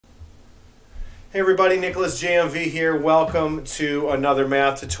Hey everybody, Nicholas JMV here. Welcome to another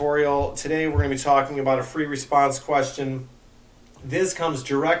math tutorial. Today we're going to be talking about a free response question. This comes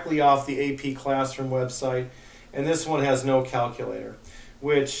directly off the AP Classroom website, and this one has no calculator,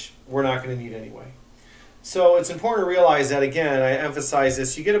 which we're not going to need anyway. So it's important to realize that, again, I emphasize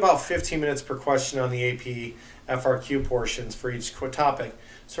this, you get about 15 minutes per question on the AP FRQ portions for each topic.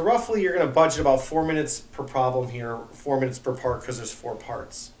 So roughly you're going to budget about 4 minutes per problem here, 4 minutes per part because there's 4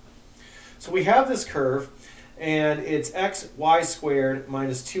 parts. So we have this curve, and it's xy squared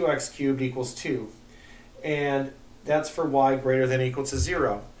minus 2x cubed equals 2. And that's for y greater than or equal to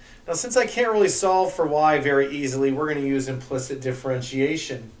 0. Now, since I can't really solve for y very easily, we're going to use implicit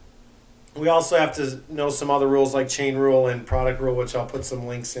differentiation. We also have to know some other rules like chain rule and product rule, which I'll put some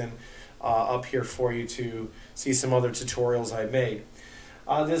links in up here for you to see some other tutorials I've made.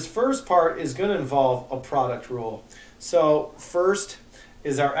 This first part is going to involve a product rule. So first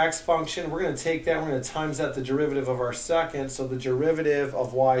is our x function. We're going to take that, we're going to times that the derivative of our second, so the derivative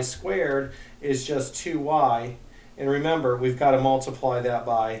of y squared is just 2y. And remember, we've got to multiply that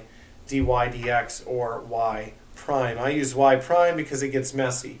by dy dx or y prime. I use y prime because it gets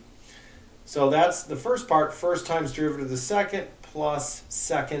messy. So that's the first part, first times derivative of the second plus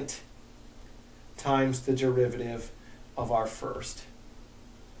second times the derivative of our first.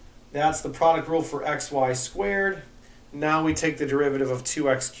 That's the product rule for xy squared. Now we take the derivative of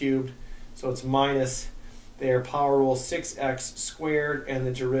 2x cubed, so it's minus their power rule 6x squared, and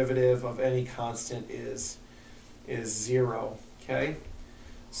the derivative of any constant is 0. Okay?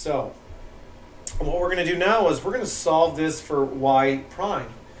 So what we're going to do now is we're going to solve this for y prime.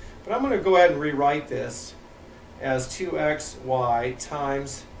 But I'm going to go ahead and rewrite this as 2xy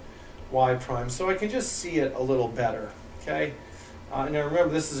times y prime so I can just see it a little better. Okay? Now remember,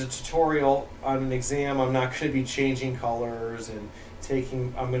 this is a tutorial on an exam. I'm not going to be changing colors and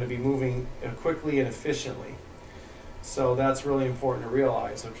I'm going to be moving quickly and efficiently. So that's really important to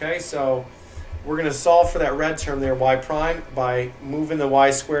realize. Okay, so we're going to solve for that red term there, y prime, by moving the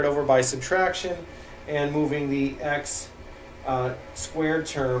y squared over by subtraction and moving the x squared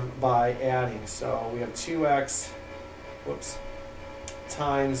term by adding. So we have 2x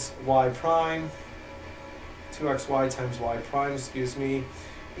times y prime, 2xy times y prime,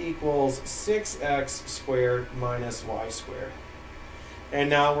 equals 6x squared minus y squared. And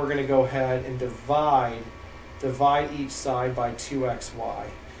now we're going to go ahead and divide each side by 2xy.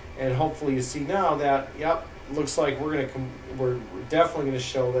 And hopefully you see now that, yep, looks like we're definitely going to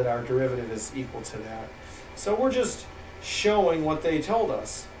show that our derivative is equal to that. So we're just showing what they told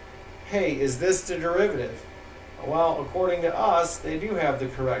us. Hey, is this the derivative? Well, according to us, they do have the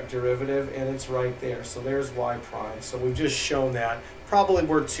correct derivative, and it's right there. So there's y prime. So we've just shown that. Probably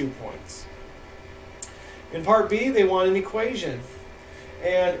worth 2 points. In part B, they want an equation.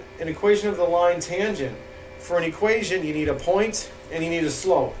 And an equation of the line tangent. For an equation, you need a point and you need a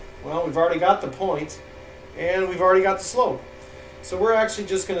slope. Well, we've already got the point, and we've already got the slope. So we're actually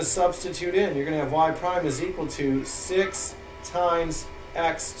just going to substitute in. You're going to have y prime is equal to 6 times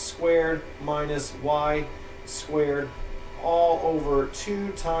x squared minus y squared all over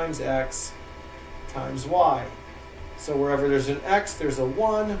 2 times x times y. So wherever there's an x, there's a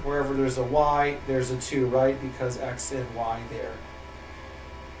 1. Wherever there's a y, there's a 2, right? Because x and y there.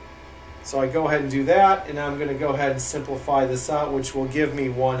 So I go ahead and do that, and I'm going to go ahead and simplify this out, which will give me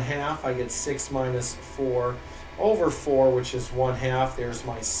 1/2. I get 6 minus 4 over 4, which is 1/2. There's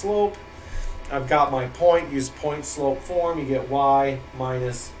my slope. I've got my point. Use point slope form. You get y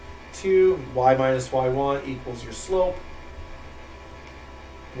minus 2, y minus y1 equals your slope,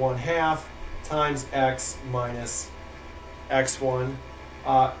 1/2 times x minus x1.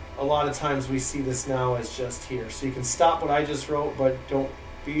 A lot of times we see this now as just here. So you can stop what I just wrote, but don't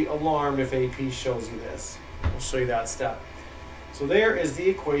be alarmed if AP shows you this. I'll show you that step. So there is the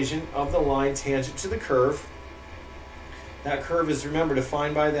equation of the line tangent to the curve. That curve is, remember,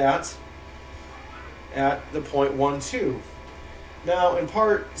 defined by that at the point 1, 2. Now, in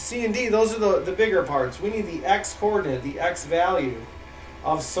part C and D, those are the bigger parts. We need the x coordinate, the x value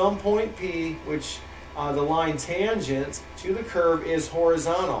of some point P, which the line tangent to the curve is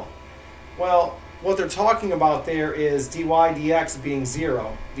horizontal. Well, what they're talking about there is dy dx being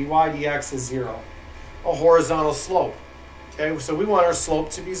 0. dy dx is 0. A horizontal slope. Okay, so we want our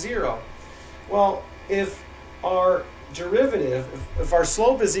slope to be 0. Well, if our derivative, if our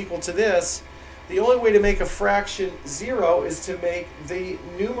slope is equal to this, the only way to make a fraction 0 is to make the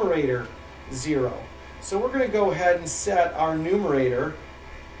numerator 0. So we're going to go ahead and set our numerator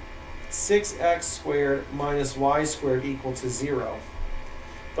 6x squared minus y squared equal to 0.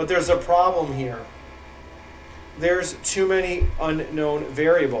 But there's a problem here. There's too many unknown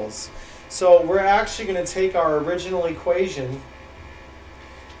variables. So we're actually going to take our original equation,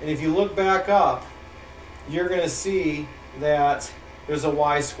 and if you look back up, you're going to see that there's a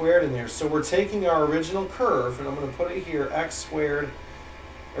y squared in there. So we're taking our original curve, and I'm going to put it here, xy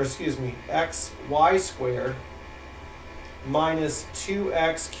squared minus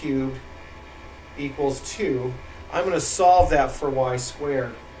 2x cubed equals 2. I'm going to solve that for y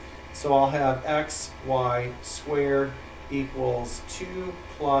squared. So I'll have xy squared equals 2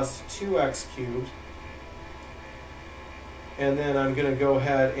 plus 2x cubed. And then I'm going to go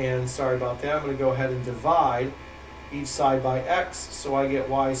ahead and, sorry about that, I'm going to go ahead and divide each side by x. So I get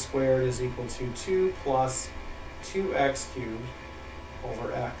y squared is equal to 2 plus 2x cubed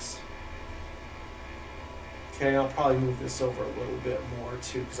over x. Okay, I'll probably move this over a little bit more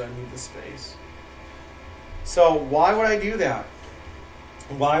too because I need the space. So why would I do that?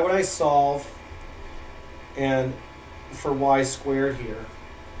 Why would I solve and for y squared here?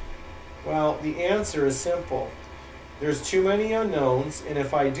 Well, the answer is simple. There's too many unknowns, and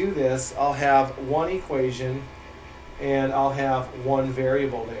if I do this, I'll have one equation and I'll have one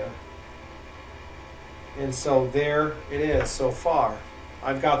variable there. And so there it is so far.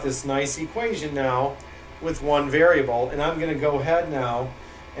 I've got this nice equation now with one variable, and I'm going to go ahead now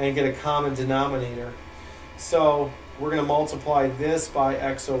and get a common denominator. So we're going to multiply this by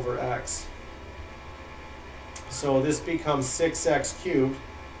x over x. So this becomes 6x cubed.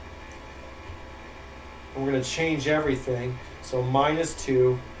 We're going to change everything. So minus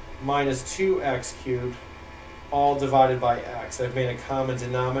 2 minus 2x cubed, all divided by x. I've made a common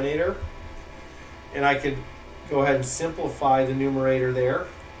denominator. And I could go ahead and simplify the numerator there.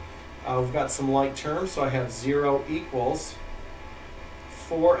 We've got some like terms, so I have 0 equals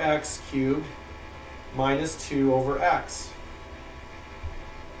 4x cubed minus 2 over x.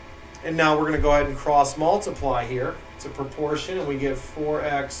 And now we're going to go ahead and cross multiply here. It's a proportion, and we get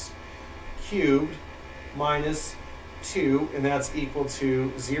 4x cubed minus 2, and that's equal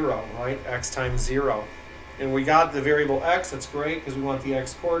to 0, right? X times 0. And we got the variable x. That's great because we want the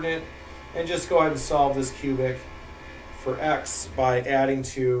x coordinate. And just go ahead and solve this cubic for x by adding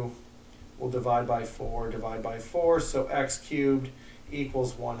 2. We'll divide by 4. So x cubed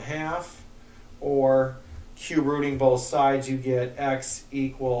equals 1/2. Or cube rooting both sides, you get x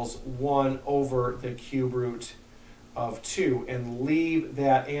equals 1 over the cube root of 2. And leave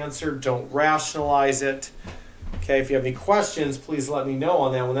that answer. Don't rationalize it. Okay, if you have any questions, please let me know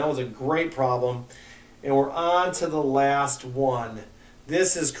on that one. That was a great problem. And we're on to the last one.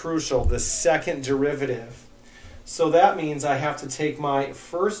 This is crucial, the second derivative. So that means I have to take my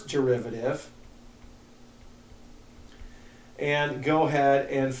first derivative and go ahead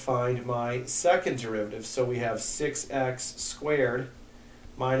and find my second derivative. So we have 6x squared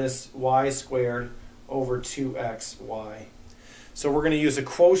minus y squared over 2xy. So we're going to use a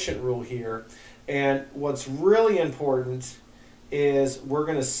quotient rule here. And what's really important is we're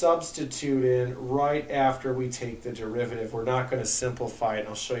going to substitute in right after we take the derivative. We're not going to simplify it, and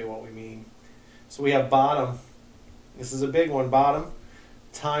I'll show you what we mean. So we have bottom. This is a big one, bottom,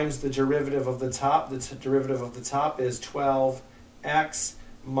 times the derivative of the top. The derivative of the top is 12x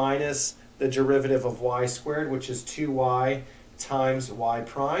minus the derivative of y squared, which is 2y times y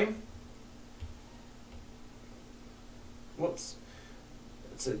prime. Whoops.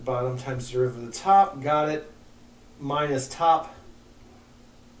 It's at bottom times the derivative of the top. Got it. Minus top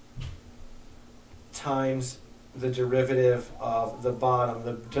times the derivative of the bottom.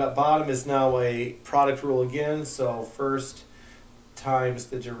 The bottom is now a product rule again, so first times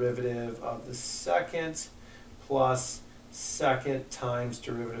the derivative of the second plus second times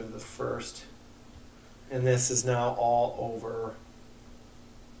derivative of the first. And this is now all over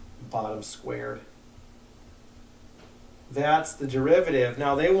bottom squared. That's the derivative.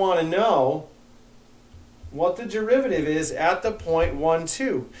 Now they want to know what the derivative is at the point 1,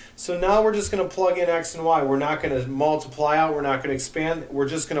 2. So now we're just going to plug in x and y. We're not going to multiply out. We're not going to expand. We're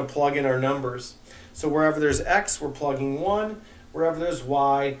just going to plug in our numbers. So wherever there's x, we're plugging 1. Wherever there's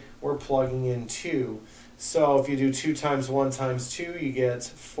y, we're plugging in 2. So if you do 2 times 1 times 2, you get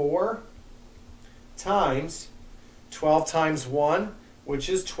 4 times 12 times 1, which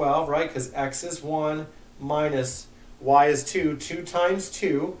is 12, right? Because x is 1 minus y is 2. 2 times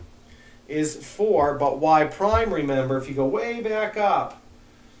 2 is 4, but y prime, remember, if you go way back up,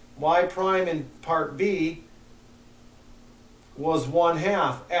 y prime in part B was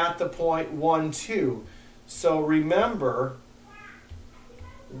 1/2 at the point 1, 2. So remember,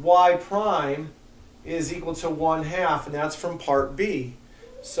 y prime is equal to 1/2, and that's from part B.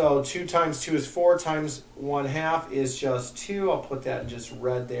 So 2 times 2 is 4 times 1/2 is just 2. I'll put that in just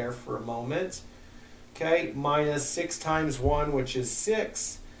red there for a moment. Okay, minus 6 times 1, which is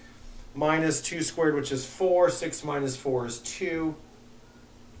 6. minus 2 squared, which is 4. 6 minus 4 is 2.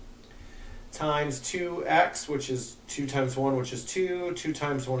 Times 2x, which is 2 times 1, which is 2. 2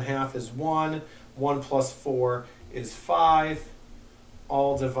 times 1/2 is 1. 1 plus 4 is 5.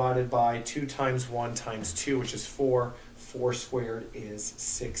 All divided by 2 times 1 times 2, which is 4. 4 squared is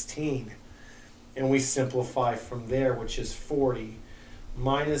 16. And we simplify from there, which is 40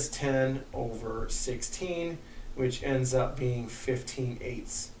 minus 10 over 16, which ends up being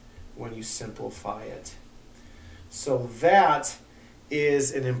 15/8 when you simplify it. So that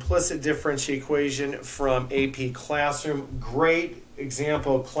is an implicit differential equation from AP Classroom. Great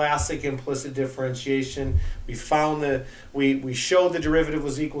example, classic implicit differentiation. We found we showed the derivative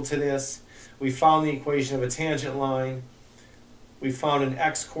was equal to this. We found the equation of a tangent line. We found an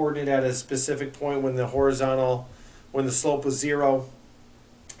x coordinate at a specific point when the slope was 0.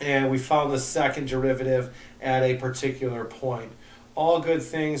 And we found the second derivative at a particular point. All good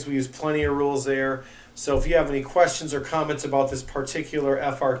things. We use plenty of rules there. So if you have any questions or comments about this particular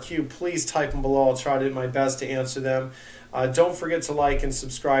FRQ, please type them below. I'll try to do my best to answer them. Don't forget to like and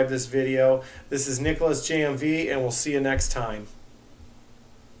subscribe this video. This is Nicholas JMV, and we'll see you next time.